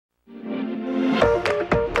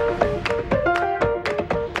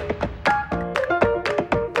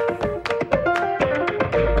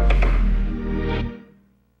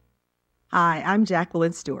Hi, I'm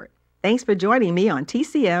Jacqueline Stewart. Thanks for joining me on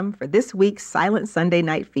TCM for this week's Silent Sunday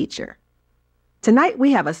Night feature. Tonight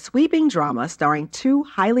we have a sweeping drama starring two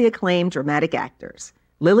highly acclaimed dramatic actors,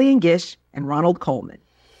 Lillian Gish and Ronald Colman.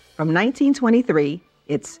 From 1923,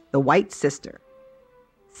 it's The White Sister.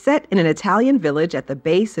 Set in an Italian village at the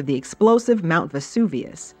base of the explosive Mount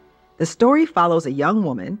Vesuvius, the story follows a young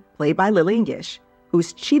woman, played by Lillian Gish,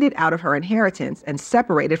 who's cheated out of her inheritance and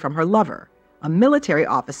separated from her lover, a military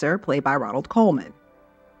officer played by Ronald Colman.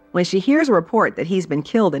 When she hears a report that he's been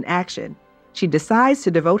killed in action, she decides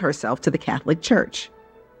to devote herself to the Catholic Church.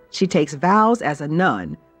 She takes vows as a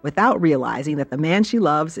nun without realizing that the man she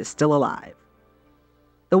loves is still alive.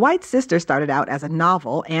 The White Sister started out as a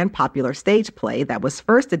novel and popular stage play that was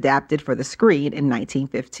first adapted for the screen in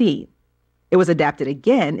 1915. It was adapted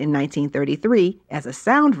again in 1933 as a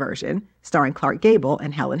sound version starring Clark Gable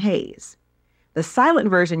and Helen Hayes. The silent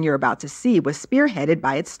version you're about to see was spearheaded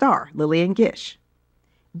by its star, Lillian Gish.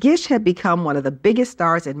 Gish had become one of the biggest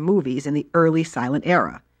stars in movies in the early silent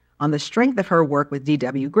era, on the strength of her work with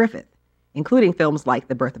D.W. Griffith, including films like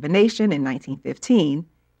The Birth of a Nation in 1915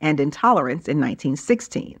 and Intolerance in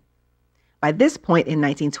 1916. By this point in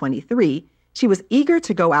 1923, she was eager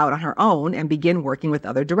to go out on her own and begin working with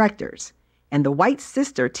other directors, and The White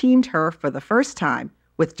Sister teamed her for the first time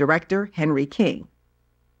with director Henry King.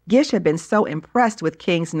 Gish had been so impressed with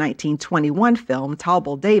King's 1921 film,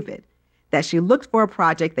 Tall David, that she looked for a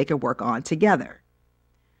project they could work on together.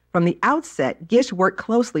 From the outset, Gish worked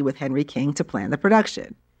closely with Henry King to plan the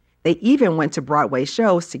production. They even went to Broadway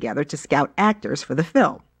shows together to scout actors for the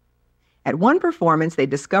film. At one performance, they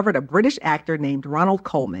discovered a British actor named Ronald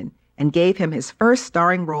Colman and gave him his first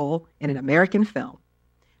starring role in an American film.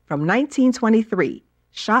 From 1923,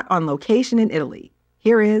 shot on location in Italy,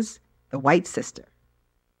 here is The White Sister.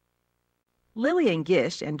 Lillian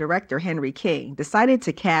Gish and director Henry King decided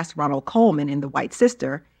to cast Ronald Colman in The White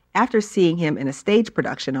Sister after seeing him in a stage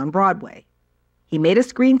production on Broadway. He made a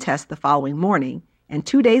screen test the following morning, and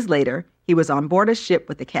 2 days later, he was on board a ship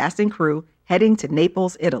with the cast and crew heading to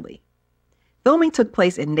Naples, Italy. Filming took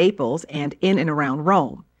place in Naples and in and around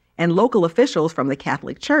Rome, and local officials from the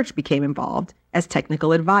Catholic Church became involved as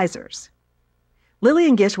technical advisors.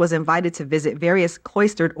 Lillian Gish was invited to visit various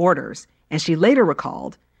cloistered orders, and she later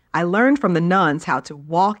recalled, "I learned from the nuns how to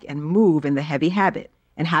walk and move in the heavy habit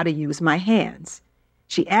and how to use my hands."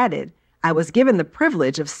 She added, "I was given the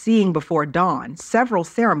privilege of seeing before dawn several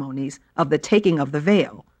ceremonies of the taking of the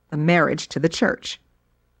veil, the marriage to the church."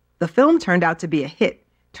 The film turned out to be a hit,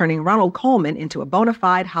 turning Ronald Colman into a bona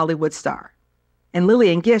fide Hollywood star. And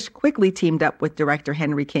Lillian Gish quickly teamed up with director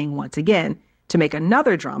Henry King once again to make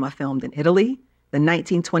another drama filmed in Italy, the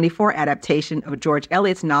 1924 adaptation of George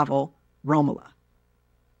Eliot's novel, Romola.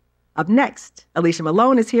 Up next, Alicia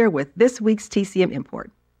Malone is here with this week's TCM Import,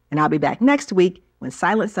 and I'll be back next week when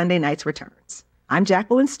Silent Sunday Nights returns. I'm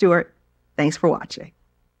Jacqueline Stewart. Thanks for watching.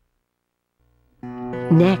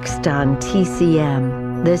 Next on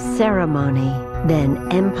TCM, The Ceremony, then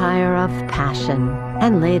Empire of Passion,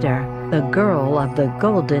 and later, The Girl of the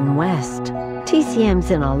Golden West.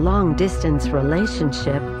 TCM's in a long-distance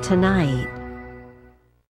relationship tonight.